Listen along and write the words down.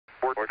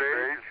Port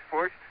stage.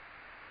 Push.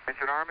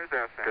 Mission arm is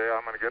ascent. Okay,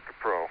 I'm going to get to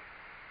pro.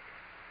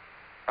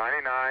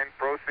 99,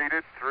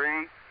 proceeded.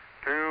 3,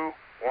 2,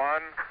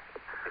 1.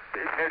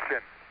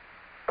 Ignition.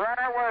 Right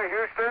away,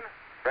 Houston.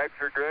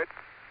 Vector grid.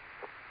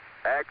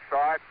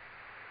 Exot.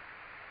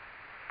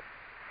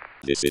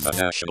 This is a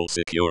national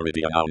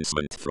security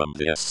announcement from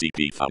the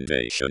SCP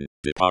Foundation,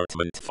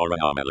 Department for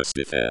Anomalous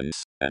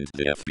Defense, and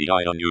the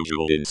FBI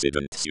Unusual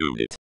Incidents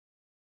Unit.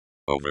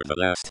 Over the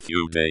last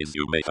few days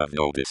you may have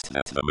noticed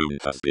that the moon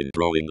has been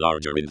growing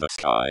larger in the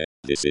sky.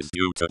 This is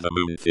due to the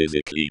moon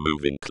physically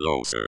moving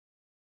closer.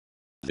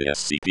 The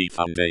SCP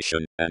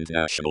Foundation and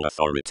national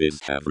authorities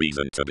have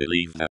reason to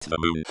believe that the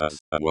moon has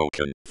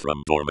awoken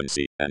from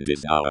dormancy and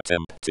is now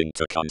attempting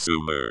to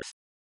consume Earth.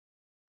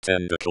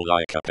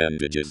 Tentacle-like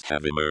appendages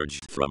have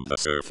emerged from the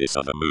surface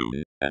of the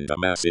moon, and a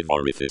massive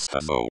orifice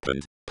has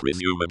opened,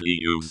 presumably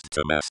used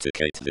to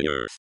masticate the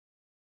Earth.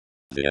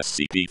 The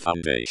SCP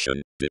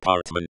Foundation,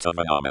 Department of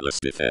Anomalous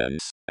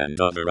Defense,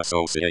 and other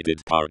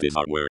associated parties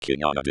are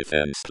working on a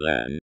defense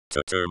plan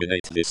to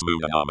terminate this moon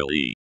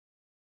anomaly.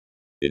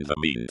 In the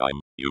meantime,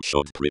 you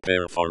should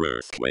prepare for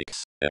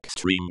earthquakes,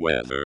 extreme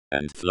weather,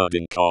 and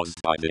flooding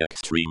caused by the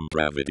extreme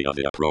gravity of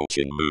the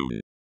approaching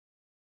moon.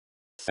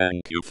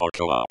 Thank you for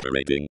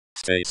cooperating.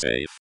 Stay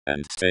safe,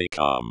 and stay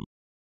calm.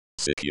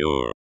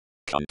 Secure.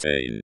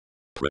 Contain.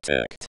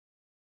 Protect.